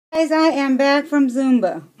guys, I am back from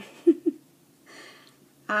Zumba.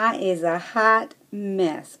 I is a hot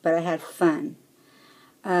mess, but I had fun.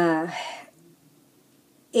 It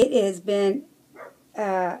has been,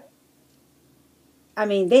 I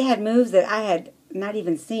mean, they had moves that I had not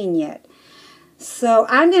even seen yet. So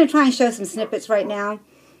I'm going to try and show some snippets right now.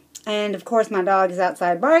 And of course my dog is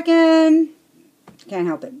outside barking. Can't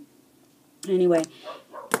help it. Anyway,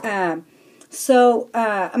 I'm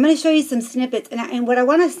going to show you some snippets. And what I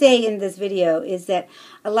want to say in this video is that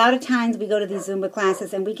a lot of times we go to these Zumba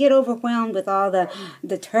classes and we get overwhelmed with all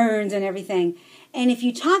the turns and everything. And if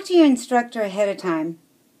you talk to your instructor ahead of time,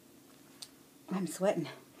 I'm sweating.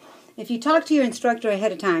 If you talk to your instructor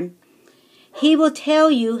ahead of time, he will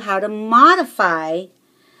tell you how to modify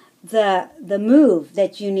the move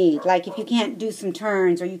that you need. Like if you can't do some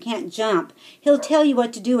turns or you can't jump, he'll tell you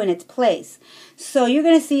what to do in its place. So you're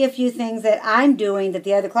going to see a few things that I'm doing that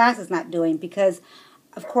the other class is not doing, because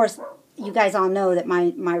of course you guys all know that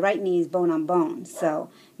my right knee is bone on bone,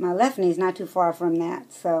 so my left knee is not too far from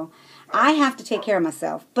that. So I have to take care of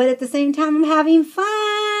myself, but at the same time I'm having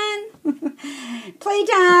fun.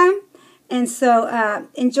 Playtime. And so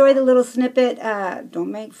enjoy the little snippet.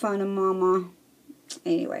 Don't make fun of mama.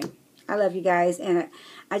 Anyway, I love you guys, and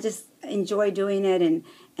I just enjoy doing it,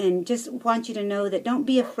 and just want you to know that don't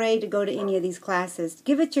be afraid to go to any of these classes.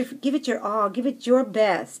 Give it your all, give it your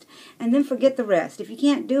best, and then forget the rest. If you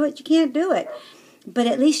can't do it, you can't do it. But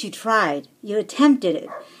at least you tried. You attempted it,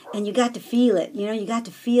 and you got to feel it. You know, you got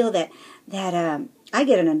to feel that I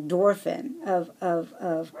get an endorphin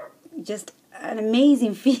of just an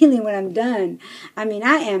amazing feeling when I'm done. I mean,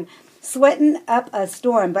 I am sweating up a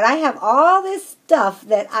storm, but I have all this stuff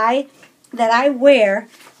that I wear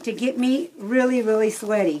to get me really, really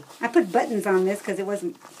sweaty. I put buttons on this because it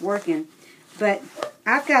wasn't working, but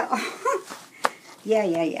I've got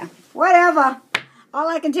yeah, whatever. All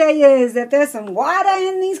I can tell you is that there's some water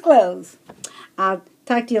in these clothes. I'll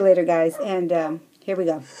talk to you later, guys, and here we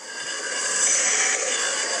go.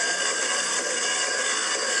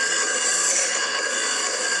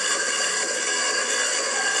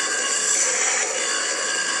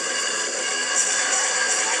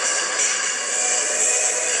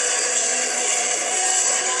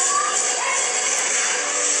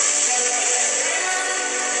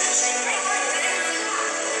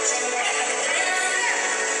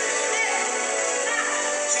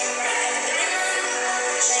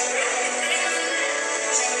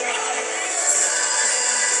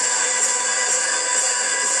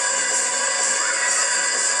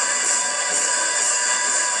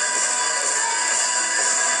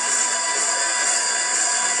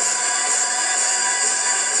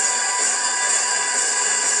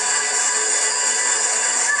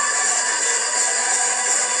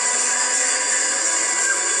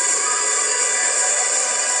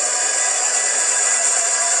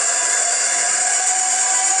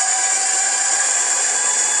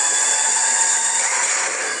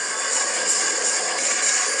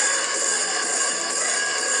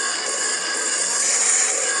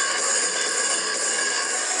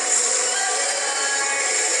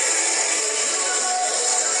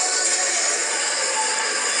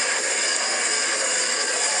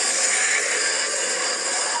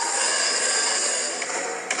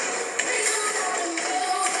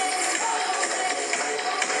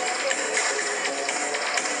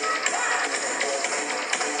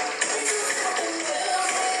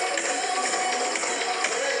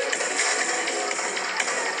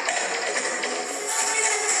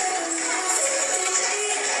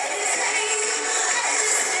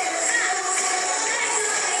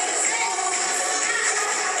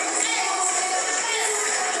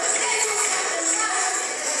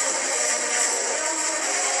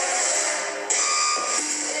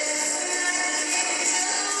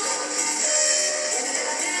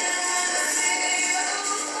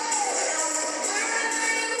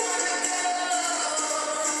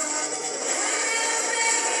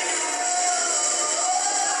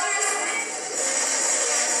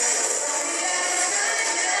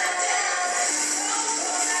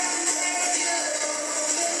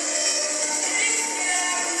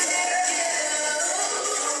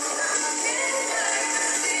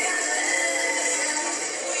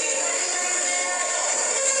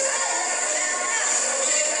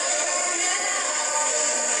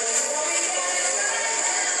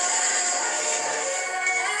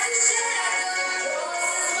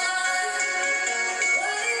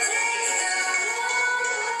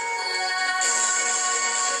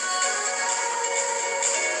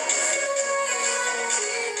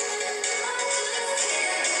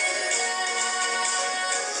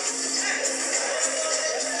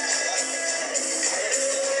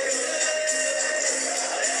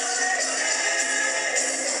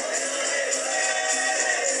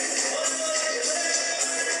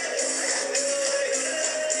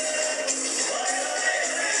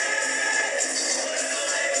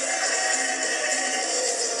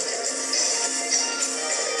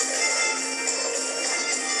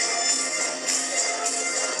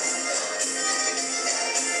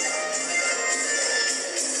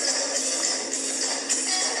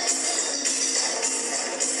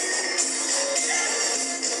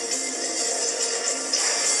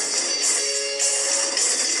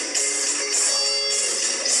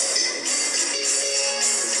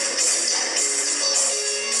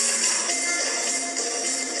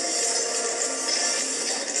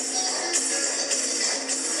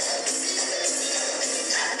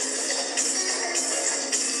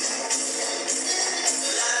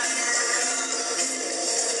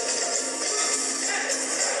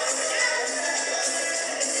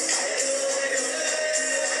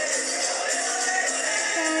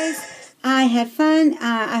 I had fun.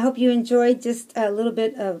 I hope you enjoyed just a little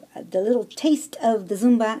bit of the little taste of the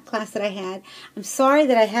Zumba class that I had. I'm sorry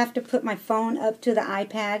that I have to put my phone up to the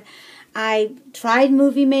iPad. I tried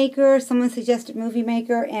Movie Maker. Someone suggested Movie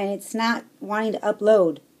Maker, and it's not wanting to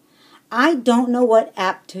upload. I don't know what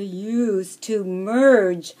app to use to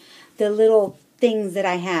merge the little things that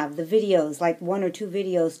I have, the videos, like 1 or 2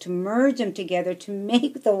 videos, to merge them together to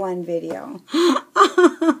make the one video.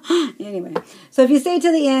 Anyway, so if you stay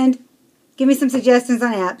till the end, give me some suggestions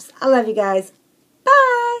on apps. I love you guys.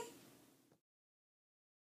 Bye!